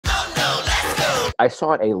I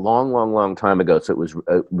saw it a long, long, long time ago, so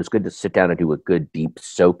it was good to sit down and do a good deep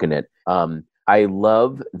soak in it. I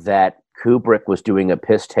love that Kubrick was doing a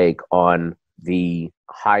piss take on the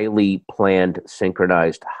highly planned,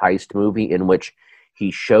 synchronized heist movie in which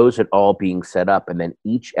he shows it all being set up, and then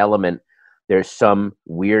each element, there's some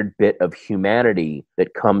weird bit of humanity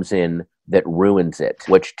that comes in that ruins it,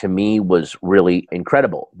 which to me was really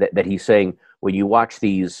incredible. That he's saying, when you watch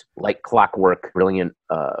these like clockwork, brilliant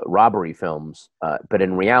robbery films, but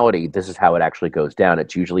in reality, this is how it actually goes down.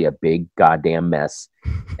 It's usually a big goddamn mess,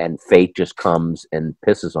 and fate just comes and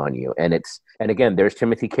pisses on you. And again, there's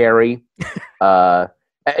Timothy Carey.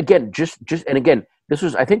 Again, and again, this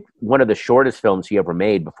was, I think, one of the shortest films he ever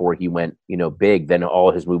made before he went, big. Then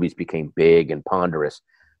all his movies became big and ponderous.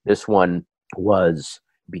 This one was,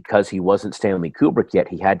 because he wasn't Stanley Kubrick yet,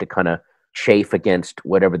 he had to kind of chafe against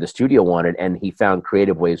whatever the studio wanted, and he found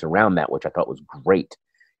creative ways around that, which I thought was great.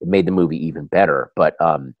 It made the movie even better. But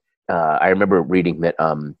I remember reading that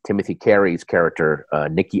Timothy Carey's character,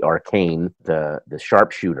 Nicky Arcane, the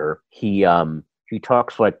sharpshooter, he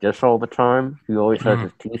talks like this all the time. He always has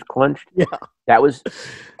his teeth clenched. Yeah. That was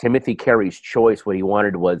Timothy Carey's choice. What he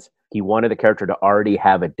wanted was, he wanted the character to already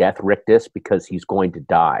have a death rictus because he's going to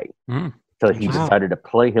die. So he decided to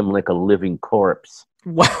play him like a living corpse.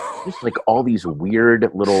 Wow. Just like all these weird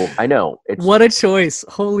little, I know. What a choice.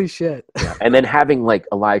 Holy shit. Yeah. And then having like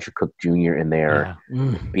Elijah Cook Jr. in there,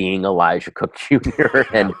 being Elijah Cook Jr.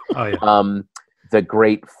 and the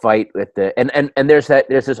great fight with and there's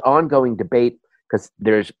this ongoing debate, because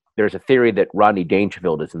there's a theory that Rodney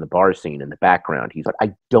Dangerfield is in the bar scene in the background. He's like,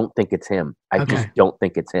 I don't think it's him. I just don't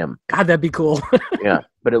think it's him. God, that'd be cool. Yeah.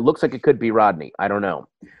 But it looks like it could be Rodney. I don't know.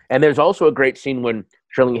 And there's also a great scene when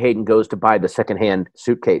Shirley Hayden goes to buy the secondhand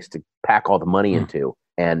suitcase to pack all the money into.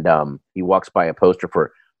 And he walks by a poster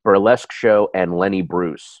for Burlesque Show and Lenny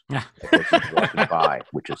Bruce. Walking by,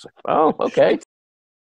 which is like, oh, okay.